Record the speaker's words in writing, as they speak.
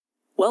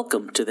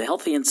Welcome to the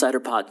Healthy Insider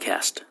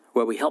Podcast,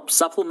 where we help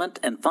supplement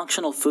and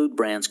functional food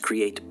brands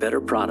create better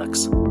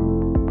products.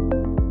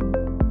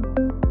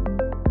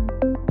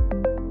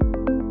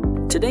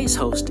 Today's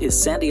host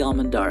is Sandy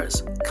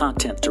Almendarez,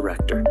 Content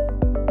Director.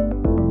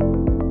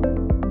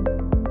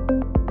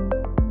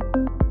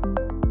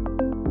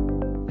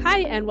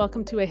 Hi, and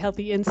welcome to a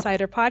Healthy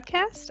Insider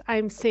Podcast.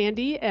 I'm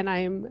Sandy, and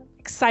I'm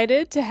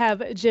excited to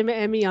have Jim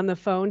Emme on the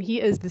phone. He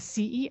is the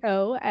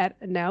CEO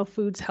at Now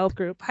Foods Health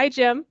Group. Hi,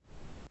 Jim.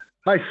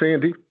 Hi,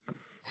 Sandy.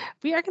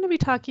 We are going to be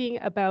talking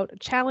about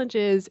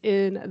challenges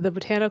in the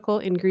botanical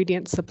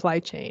ingredient supply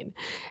chain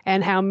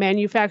and how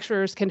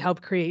manufacturers can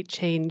help create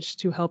change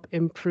to help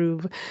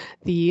improve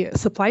the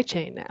supply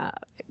chain.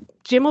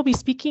 Jim will be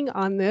speaking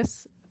on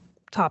this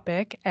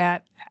topic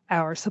at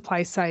our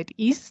Supply Side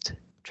East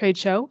trade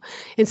show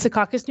in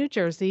Secaucus, New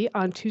Jersey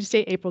on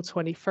Tuesday, April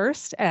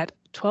 21st at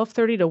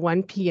 12:30 to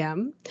 1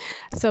 p.m.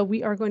 So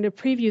we are going to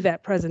preview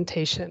that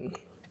presentation.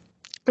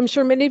 I'm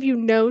sure many of you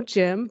know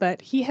Jim, but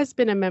he has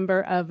been a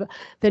member of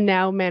the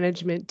Now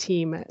management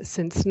team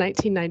since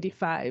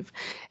 1995,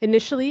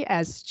 initially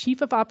as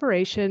Chief of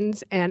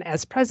Operations and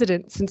as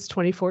President since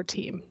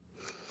 2014.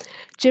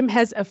 Jim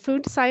has a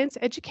food science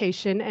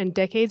education and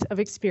decades of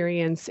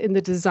experience in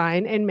the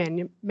design and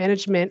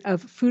management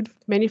of food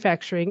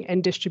manufacturing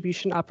and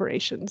distribution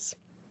operations.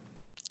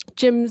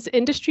 Jim's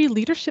industry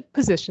leadership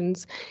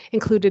positions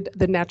included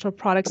the Natural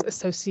Products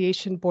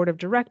Association Board of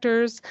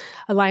Directors,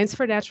 Alliance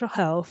for Natural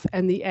Health,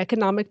 and the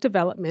Economic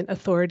Development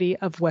Authority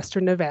of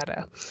Western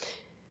Nevada.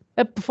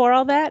 Before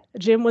all that,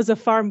 Jim was a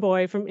farm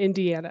boy from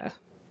Indiana.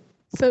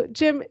 So,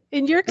 Jim,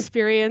 in your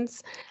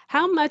experience,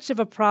 how much of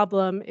a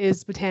problem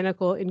is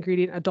botanical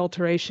ingredient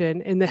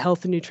adulteration in the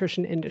health and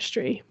nutrition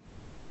industry?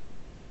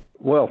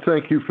 Well,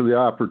 thank you for the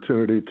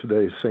opportunity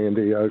today,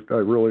 Sandy. I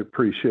really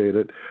appreciate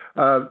it.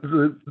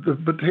 The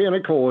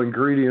botanical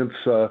ingredients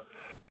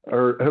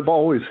have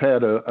always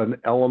had an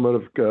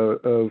element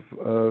of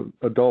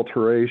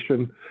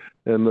adulteration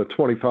in the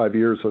 25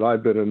 years that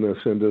I've been in this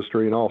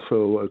industry, and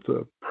also at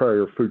the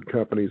prior food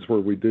companies where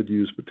we did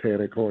use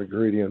botanical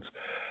ingredients.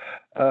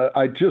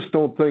 I just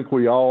don't think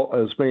we all,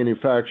 as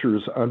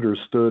manufacturers,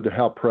 understood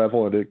how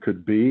prevalent it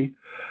could be.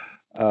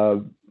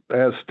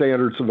 As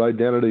standards of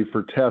identity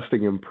for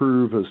testing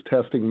improve, as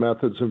testing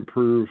methods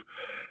improve,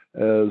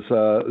 as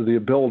the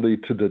ability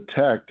to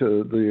detect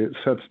the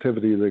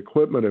sensitivity of the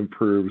equipment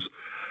improves,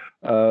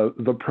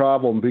 the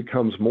problem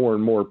becomes more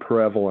and more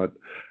prevalent.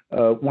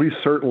 We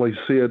certainly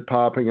see it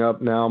popping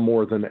up now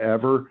more than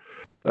ever,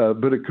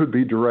 but it could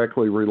be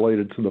directly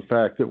related to the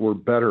fact that we're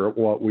better at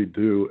what we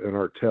do in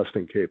our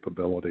testing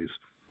capabilities.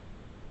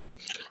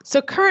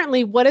 So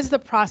currently, what is the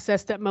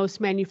process that most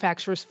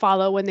manufacturers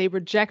follow when they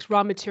reject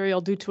raw material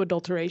due to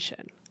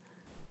adulteration?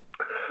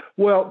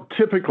 Well,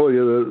 typically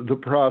the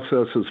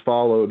process is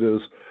followed is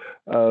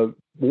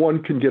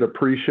one can get a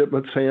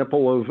pre-shipment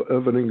sample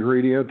of an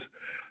ingredient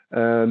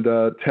and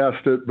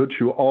test it, but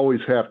you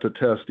always have to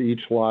test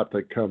each lot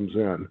that comes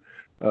in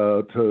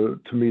to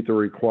meet the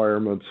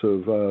requirements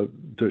of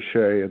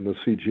DSHEA and the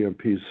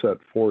CGMP set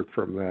forth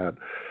from that.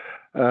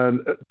 And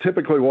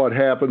typically what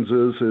happens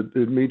is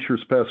it meets your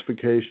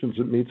specifications,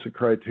 it meets the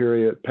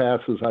criteria, it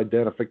passes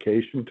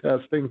identification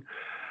testing.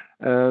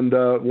 And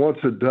once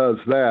it does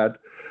that,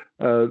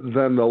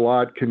 then the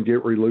lot can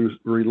get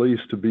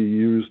released to be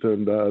used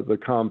in the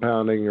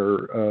compounding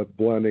or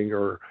blending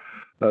or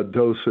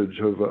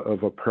dosage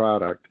of a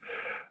product.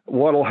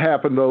 What will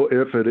happen, though,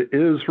 if it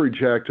is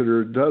rejected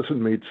or it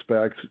doesn't meet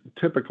specs,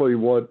 typically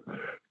what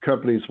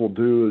companies will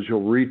do is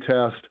you'll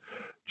retest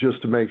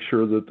just to make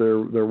sure that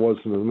there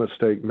wasn't a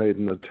mistake made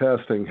in the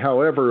testing.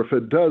 However, if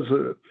it does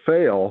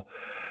fail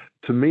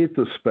to meet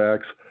the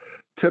specs,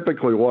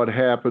 typically what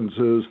happens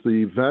is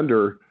the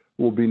vendor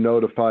will be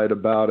notified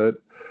about it.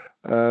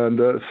 And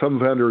some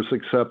vendors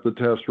accept the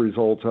test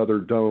results,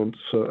 others don't.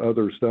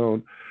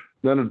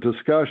 Then a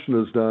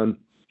discussion is done,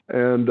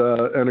 and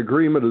an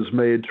agreement is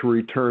made to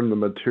return the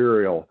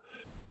material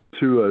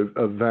to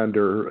a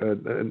vendor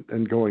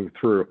and going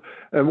through.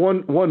 And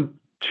one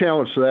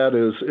challenge to that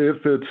is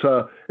if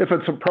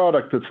it's a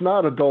product that's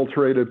not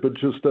adulterated but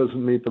just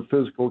doesn't meet the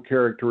physical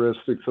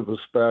characteristics of a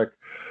spec,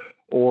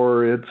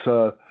 or it's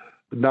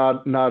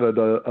not at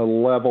a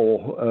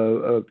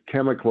level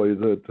chemically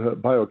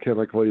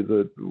biochemically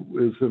that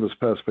is in a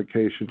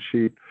specification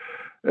sheet,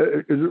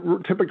 it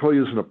typically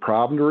isn't a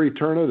problem to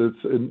return it.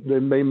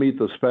 It may meet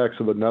the specs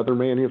of another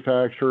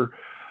manufacturer.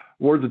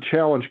 Where the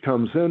challenge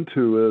comes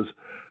into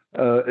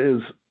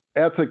is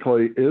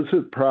ethically, is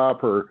it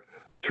proper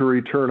to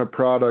return a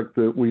product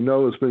that we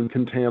know has been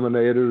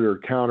contaminated or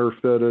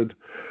counterfeited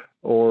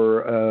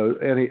or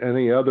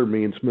any other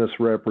means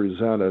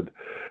misrepresented?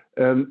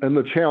 And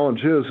the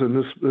challenge is, and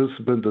this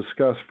has been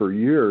discussed for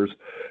years,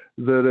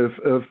 that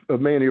if a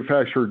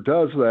manufacturer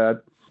does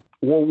that,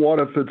 well, what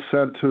if it's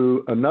sent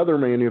to another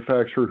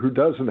manufacturer who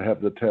doesn't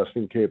have the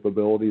testing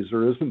capabilities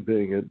or isn't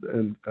being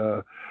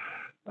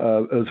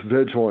as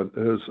vigilant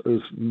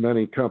as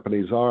many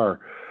companies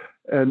are?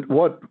 And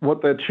what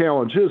that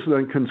challenge is,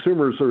 then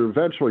consumers are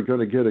eventually going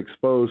to get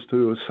exposed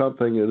to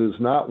something that is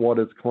not what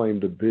it's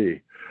claimed to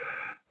be.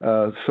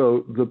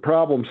 So the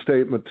problem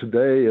statement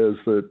today is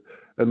that,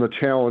 and the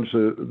challenge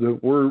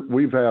that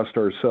we've asked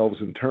ourselves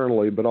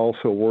internally, but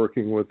also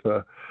working with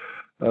the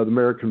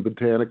American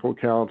Botanical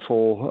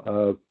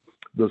Council,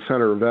 the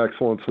Center of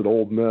Excellence at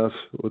Ole Miss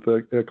with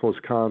the Nicholas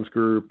Kahn's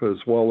group,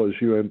 as well as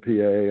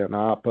UNPA and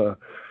APA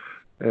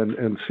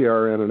and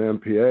CRN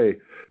and MPA,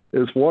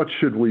 is what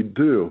should we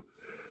do?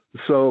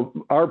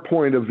 So our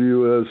point of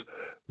view is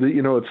that,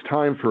 it's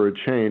time for a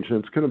change,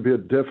 and it's going to be a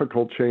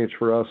difficult change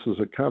for us as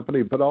a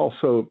company, but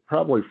also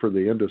probably for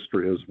the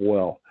industry as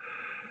well.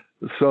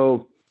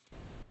 So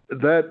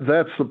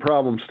that's the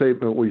problem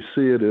statement we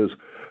see it is,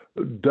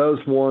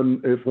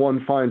 if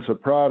one finds a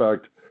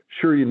product,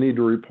 sure, you need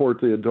to report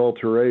the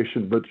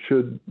adulteration, but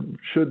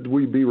should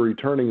we be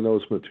returning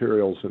those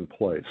materials in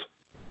place?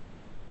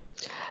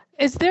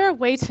 Is there a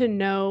way to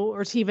know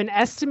or to even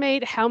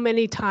estimate how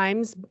many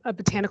times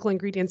botanical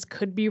ingredients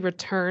could be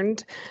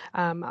returned?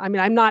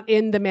 I'm not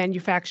in the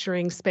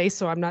manufacturing space,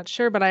 so I'm not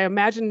sure, but I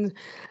imagine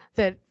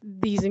that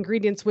these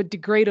ingredients would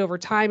degrade over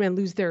time and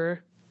lose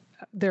their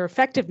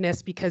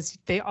effectiveness because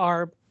they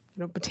are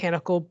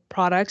botanical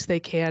products. They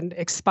can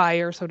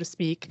expire, so to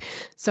speak.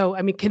 So,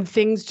 can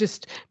things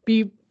just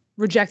be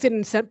rejected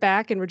and sent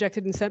back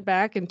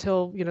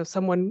until,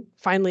 someone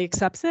finally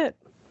accepts it?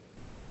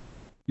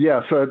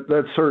 Yes,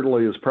 that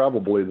certainly is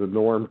probably the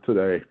norm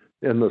today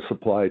in the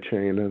supply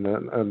chain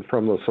and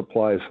from the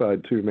supply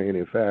side to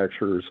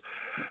manufacturers.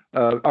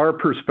 Our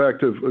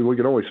perspective, we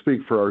can only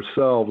speak for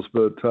ourselves,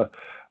 but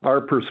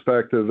our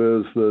perspective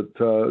is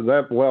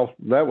that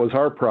was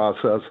our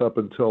process up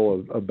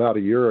until about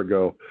a year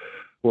ago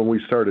when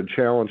we started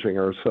challenging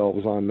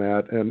ourselves on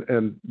that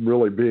and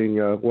really being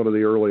one of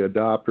the early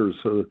adopters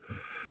of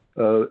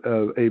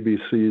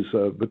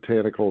ABC's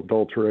Botanical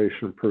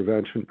Adulteration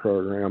Prevention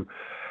Program.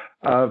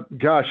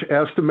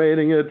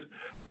 Estimating it,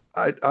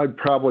 I'd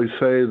probably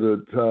say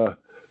that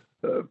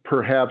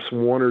perhaps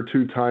 1 or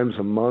 2 times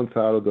a month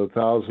out of the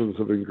thousands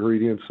of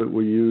ingredients that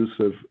we use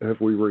have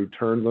we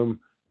returned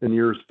them in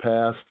years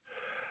past.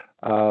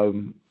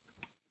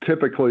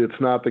 Typically,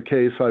 it's not the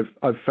case.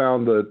 I've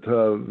found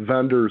that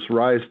vendors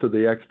rise to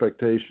the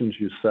expectations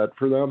you set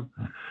for them.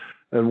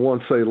 And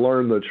once they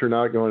learn that you're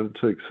not going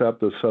to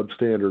accept a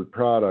substandard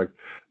product,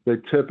 they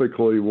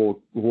typically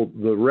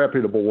the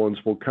reputable ones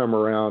will come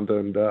around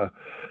and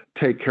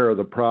take care of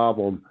the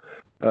problem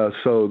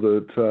so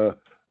that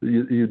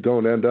you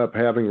don't end up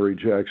having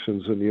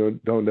rejections and you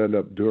don't end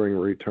up doing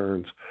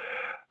returns.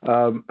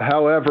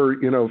 However,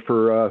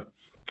 for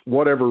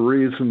whatever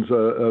reasons,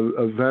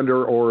 a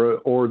vendor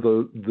or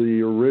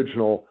the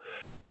original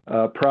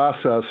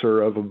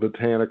processor of a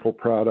botanical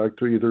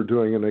product, either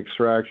doing an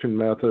extraction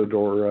method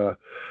or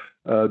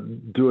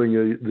doing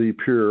the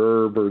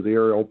pure herb or the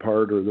aerial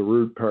part or the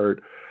root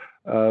part,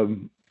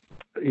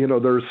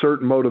 there are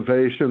certain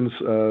motivations.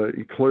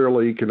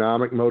 Clearly,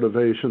 economic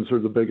motivations are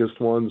the biggest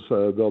ones.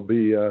 There'll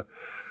be a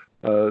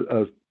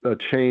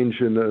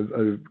change in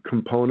a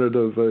component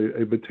of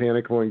a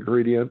botanical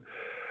ingredient.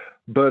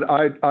 But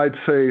I'd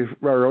say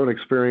our own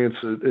experience,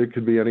 it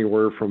could be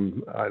anywhere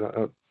from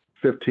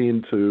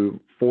 15 to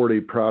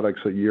 40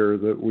 products a year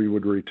that we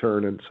would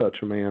return in such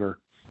a manner.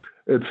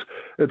 It's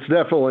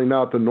definitely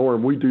not the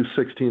norm. We do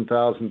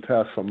 16,000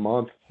 tests a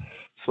month.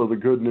 So the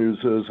good news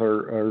is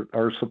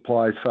our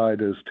supply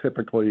side is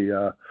typically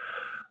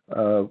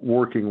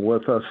working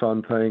with us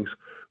on things.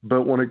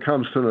 But when it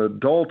comes to an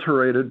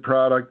adulterated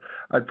product,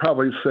 I'd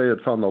probably say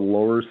it's on the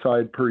lower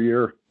side per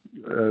year.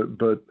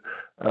 But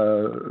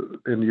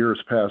in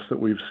years past that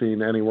we've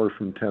seen anywhere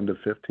from 10 to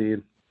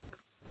 15.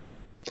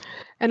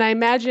 And I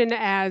imagine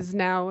as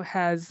now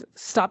has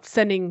stopped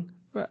sending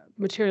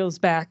materials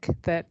back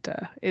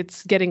that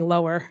it's getting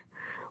lower.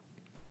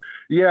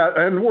 Yeah,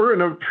 and we're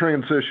in a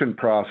transition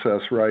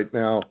process right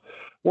now.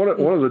 One of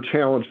the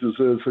challenges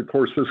is, of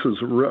course, this is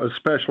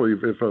especially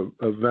if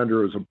a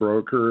vendor is a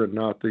broker and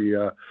not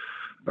the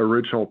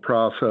original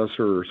processor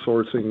or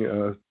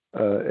sourcing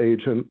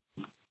agent.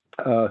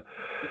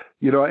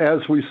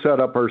 As we set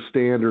up our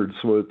standards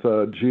with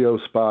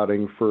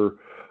geospotting for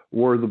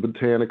where the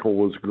botanical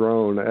was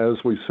grown,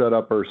 as we set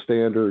up our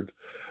standard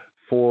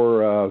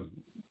for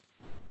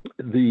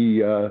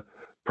the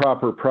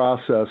proper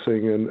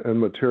processing and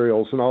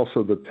materials, and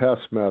also the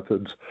test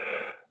methods.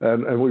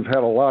 And we've had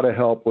a lot of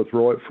help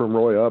from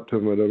Roy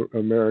Upton at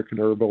American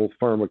Herbal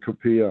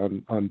Pharmacopoeia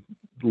on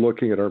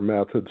looking at our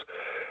methods.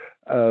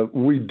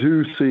 We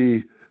do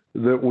see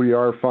that we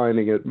are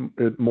finding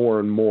it more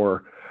and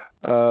more.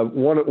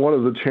 One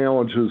of the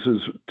challenges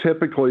is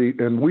typically,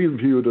 and we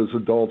view it as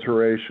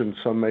adulteration.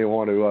 Some may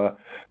want to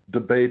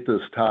debate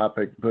this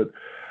topic, but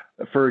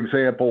for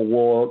example,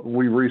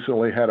 we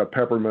recently had a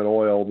peppermint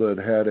oil that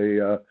had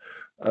a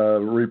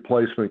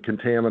replacement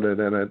contaminant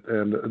in it,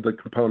 and the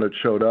component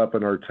showed up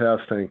in our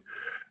testing.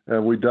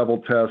 And we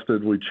double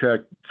tested, we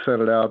checked,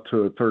 sent it out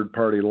to a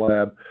third-party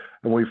lab,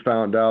 and we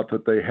found out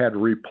that they had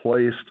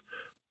replaced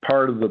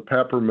part of the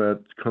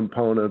peppermint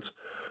components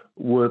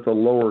with a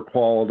lower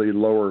quality,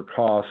 lower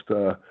cost,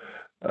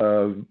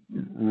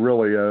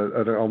 really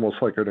almost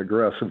like an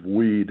aggressive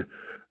weed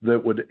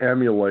that would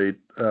emulate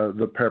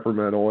the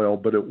peppermint oil,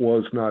 but it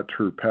was not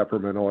true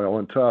peppermint oil.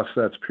 And to us,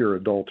 that's pure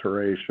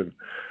adulteration.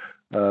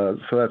 So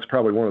that's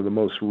probably one of the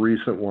most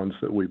recent ones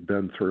that we've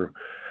been through.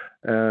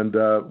 And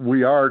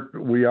we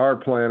are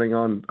planning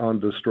on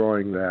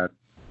destroying that.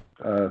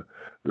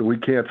 We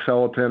can't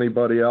sell it to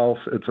anybody else.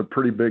 It's a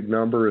pretty big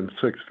number in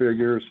six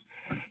figures.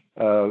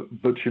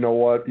 But you know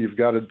what? You've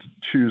got to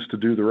choose to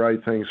do the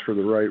right things for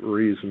the right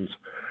reasons.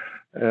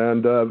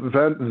 And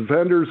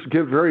vendors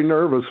get very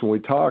nervous when we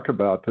talk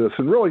about this.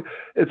 And really,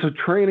 it's a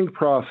training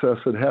process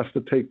that has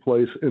to take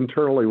place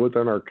internally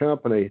within our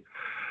company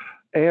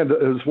and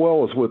as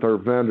well as with our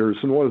vendors.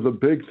 And one of the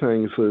big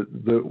things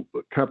that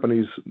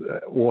companies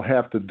will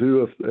have to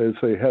do as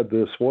they head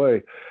this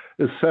way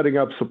is setting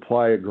up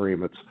supply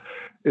agreements.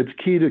 It's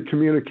key to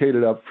communicate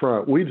it up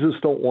front. We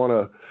just don't want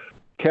to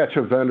catch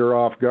a vendor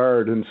off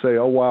guard and say,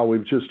 oh, wow,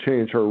 we've just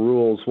changed our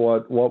rules.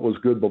 What was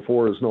good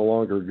before is no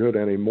longer good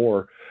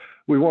anymore.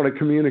 We want to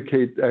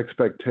communicate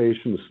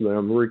expectations to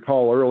them.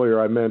 Recall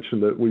earlier I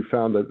mentioned that we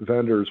found that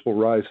vendors will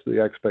rise to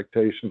the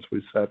expectations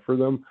we set for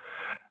them,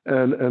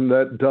 and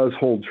that does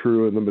hold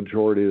true in the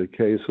majority of the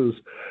cases.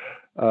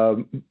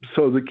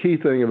 So the key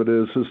thing of it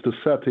is to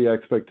set the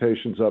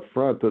expectations up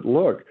front that,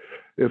 look,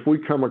 if we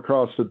come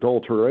across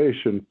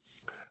adulteration,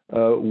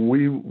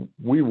 we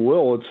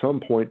will at some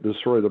point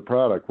destroy the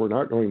product. We're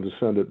not going to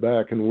send it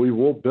back, and we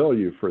will bill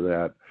you for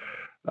that.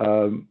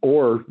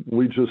 Or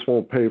we just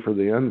won't pay for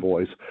the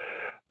invoice.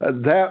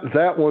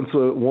 That one's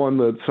one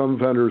that some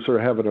vendors are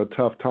having a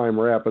tough time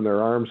wrapping their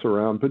arms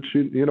around. But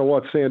you know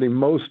what, Sandy?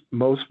 Most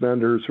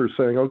vendors are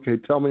saying, okay,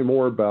 tell me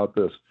more about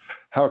this.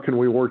 How can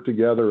we work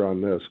together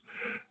on this?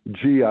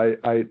 Gee,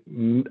 I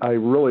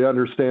really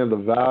understand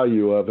the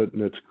value of it,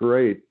 and it's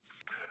great.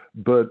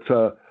 But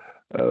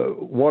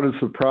what is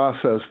the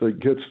process that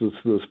gets us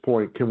to this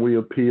point? Can we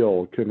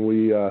appeal? Can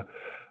we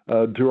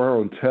do our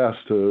own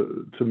tests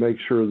to make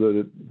sure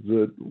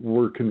that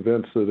we're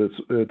convinced that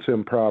it's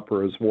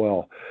improper as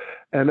well?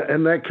 And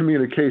that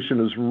communication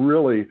is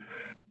really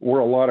where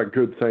a lot of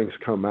good things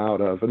come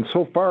out of. And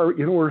so far,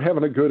 we're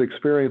having a good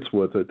experience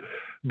with it,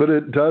 but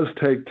it does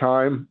take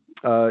time.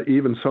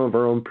 Even some of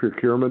our own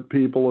procurement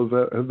people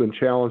have been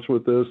challenged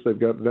with this. They've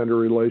got vendor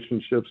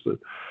relationships that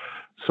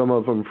some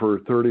of them for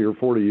 30 or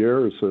 40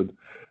 years. And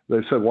they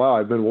said, wow,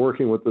 I've been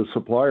working with the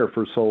supplier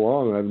for so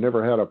long, I've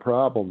never had a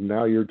problem.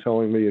 Now you're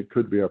telling me it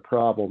could be a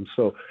problem.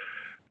 So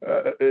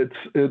it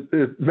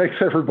makes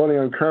everybody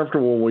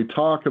uncomfortable when we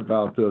talk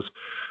about this.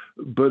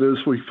 But as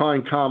we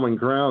find common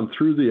ground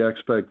through the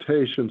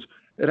expectations,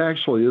 it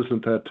actually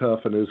isn't that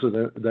tough and isn't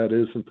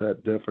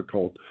that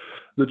difficult.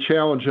 The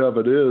challenge of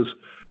it is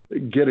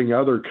getting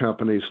other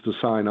companies to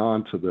sign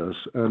on to this.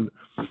 And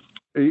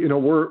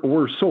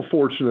we're so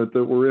fortunate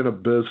that we're in a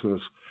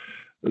business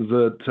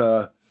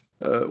that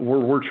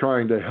we're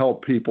trying to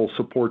help people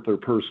support their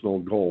personal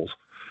goals.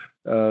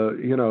 We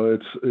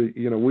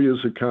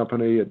as a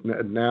company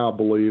now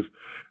believe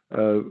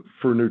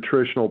for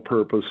nutritional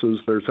purposes,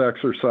 there's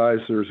exercise,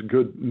 there's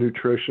good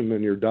nutrition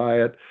in your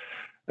diet.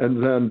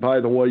 And then, by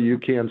the way, you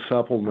can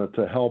supplement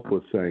to help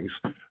with things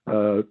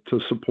to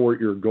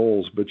support your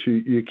goals, but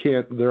you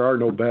can't, there are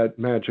no bad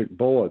magic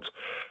bullets.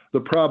 The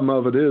problem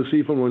of it is,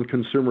 even when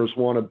consumers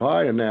want to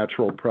buy a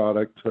natural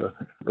product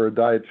or a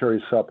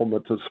dietary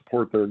supplement to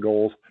support their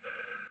goals,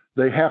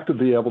 they have to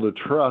be able to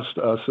trust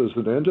us as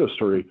an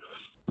industry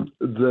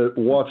that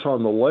what's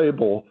on the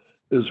label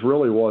is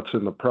really what's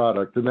in the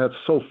product. And that's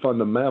so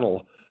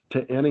fundamental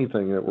to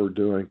anything that we're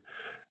doing.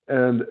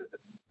 And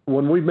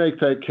when we make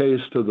that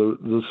case to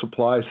the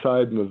supply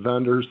side and the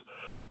vendors,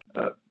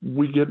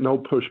 we get no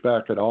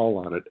pushback at all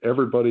on it.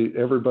 Everybody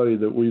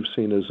that we've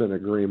seen is in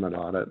agreement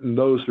on it. And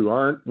those who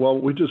aren't, well,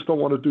 we just don't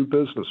want to do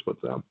business with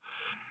them.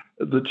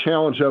 The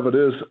challenge of it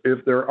is,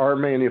 if there are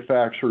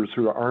manufacturers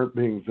who aren't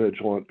being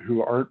vigilant,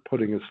 who aren't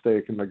putting a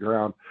stake in the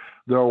ground,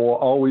 there will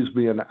always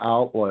be an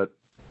outlet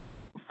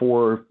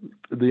for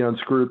the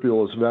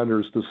unscrupulous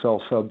vendors to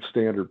sell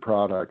substandard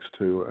products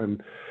to.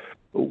 And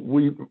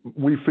we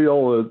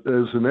feel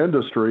as an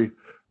industry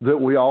that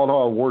we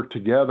all work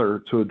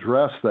together to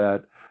address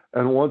that.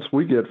 And once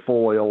we get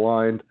fully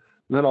aligned,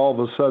 then all of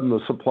a sudden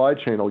the supply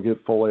chain will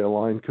get fully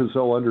aligned, because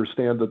they'll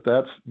understand that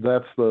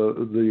that's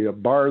the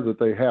bar that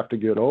they have to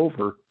get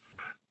over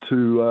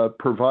to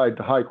provide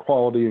high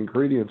quality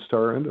ingredients to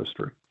our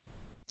industry.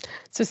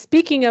 So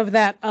speaking of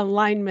that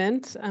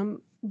alignment,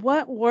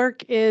 what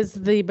work is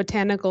the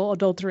Botanical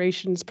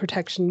Adulterations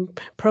Protection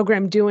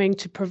Program doing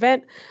to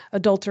prevent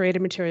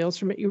adulterated materials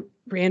from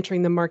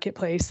re-entering the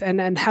marketplace,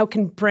 and how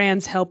can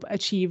brands help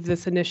achieve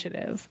this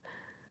initiative?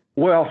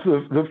 Well,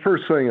 the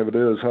first thing of it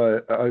is,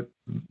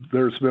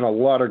 there's been a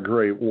lot of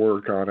great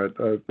work on it.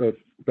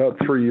 About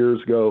 3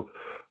 years ago,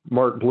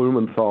 Mark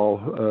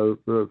Blumenthal,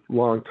 the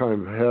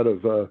longtime head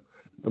of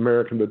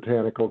American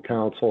Botanical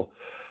Council,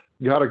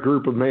 got a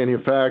group of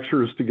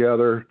manufacturers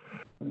together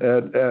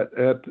at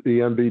the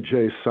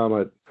MBJ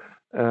Summit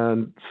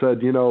and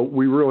said,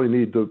 we really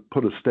need to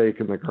put a stake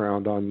in the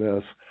ground on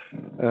this.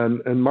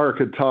 And Mark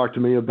had talked to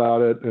me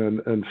about it,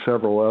 and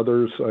several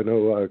others. I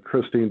know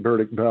Christine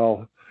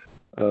Burdick-Bell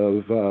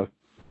of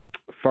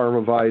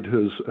Pharmavite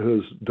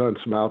has done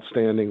some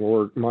outstanding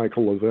work.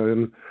 Michael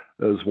Levin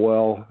as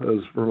well,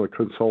 as from a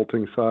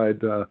consulting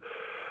side.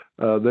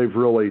 They've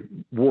really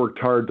worked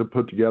hard to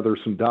put together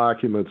some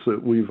documents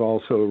that we've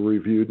also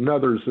reviewed, and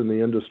others in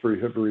the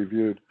industry have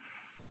reviewed,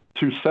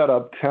 to set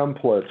up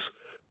templates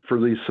for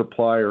these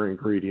supplier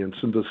ingredients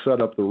and to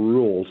set up the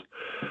rules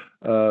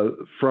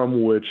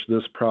from which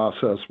this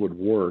process would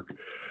work.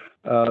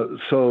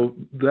 So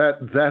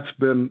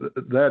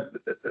that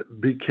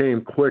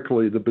became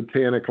quickly the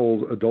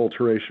Botanical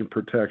Adulteration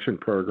Protection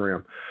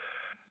Program.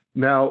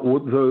 Now,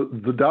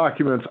 the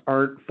documents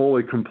aren't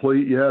fully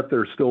complete yet.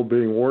 They're still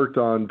being worked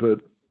on,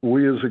 but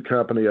we as a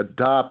company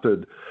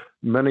adopted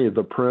many of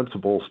the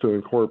principles to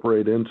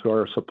incorporate into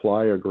our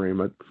supply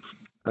agreement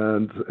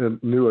and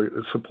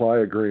new supply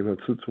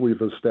agreements that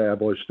we've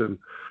established and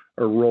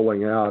are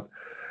rolling out.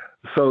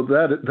 So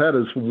that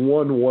is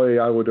one way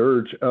I would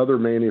urge other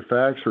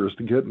manufacturers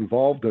to get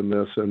involved in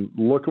this and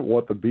look at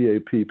what the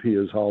BAPP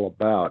is all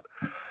about.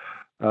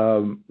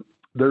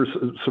 There's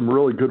some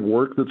really good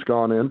work that's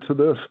gone into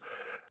this.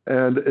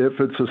 And if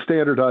it's a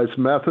standardized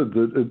method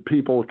that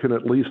people can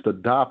at least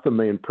adopt the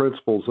main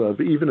principles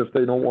of, even if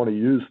they don't want to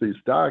use these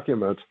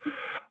documents,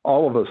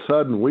 all of a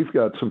sudden we've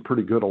got some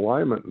pretty good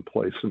alignment in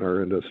place in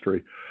our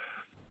industry.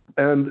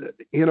 And,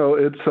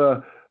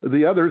 it's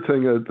the other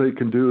thing that they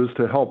can do is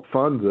to help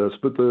fund this,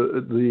 but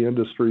the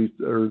industry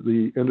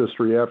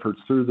efforts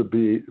through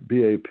the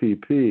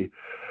BAPP.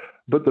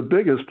 But the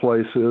biggest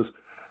place is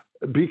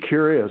be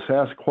curious,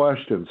 ask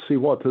questions, see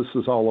what this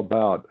is all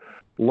about,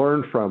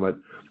 learn from it,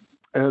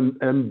 and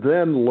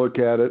then look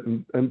at it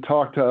and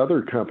talk to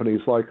other companies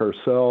like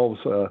ourselves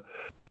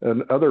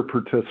and other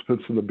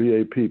participants in the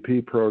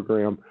BAPP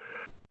program,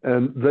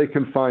 and they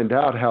can find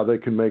out how they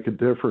can make a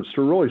difference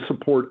to really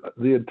support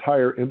the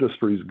entire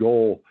industry's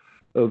goal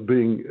of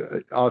being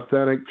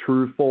authentic,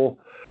 truthful,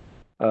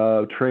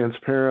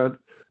 transparent,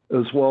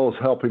 as well as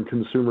helping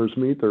consumers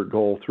meet their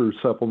goal through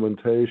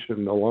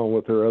supplementation, along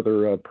with their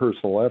other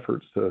personal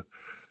efforts to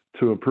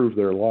improve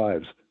their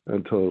lives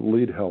and to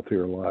lead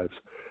healthier lives.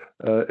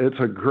 It's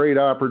a great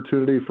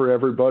opportunity for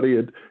everybody.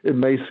 It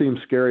may seem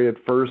scary at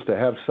first to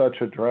have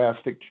such a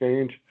drastic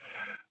change,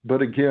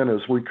 but again,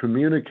 as we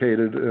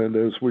communicated and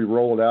as we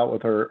roll it out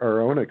with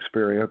our own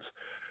experience,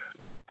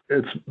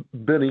 it's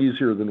been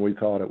easier than we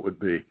thought it would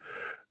be.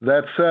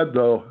 That said,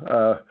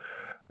 though,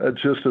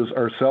 just as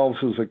ourselves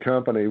as a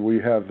company, we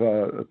have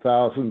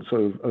thousands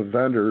of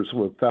vendors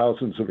with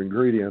thousands of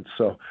ingredients.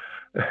 So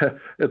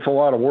it's a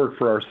lot of work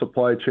for our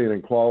supply chain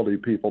and quality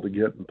people to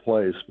get in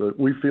place, but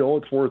we feel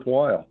it's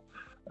worthwhile.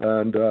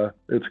 And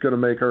it's going to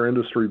make our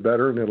industry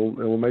better, and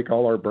it'll make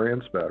all our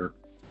brands better.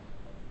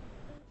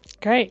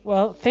 Great.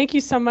 Well, thank you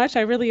so much.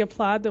 I really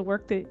applaud the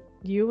work that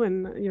you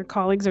and your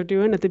colleagues are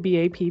doing at the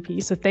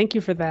BAPP. So thank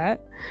you for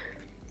that.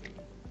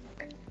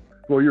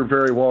 Well, you're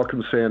very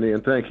welcome, Sandy,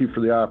 and thank you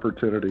for the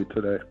opportunity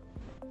today.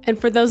 And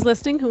for those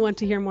listening who want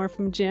to hear more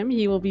from Jim,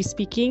 he will be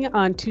speaking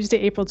on Tuesday,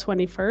 April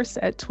 21st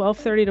at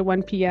 12:30 to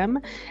 1 p.m.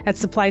 at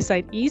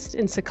SupplySide East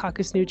in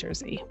Secaucus, New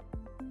Jersey.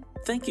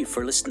 Thank you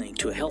for listening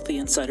to a Healthy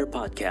Insider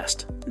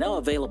podcast, now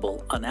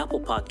available on Apple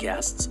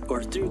Podcasts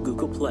or through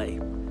Google Play.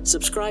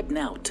 Subscribe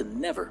now to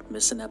never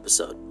miss an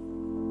episode.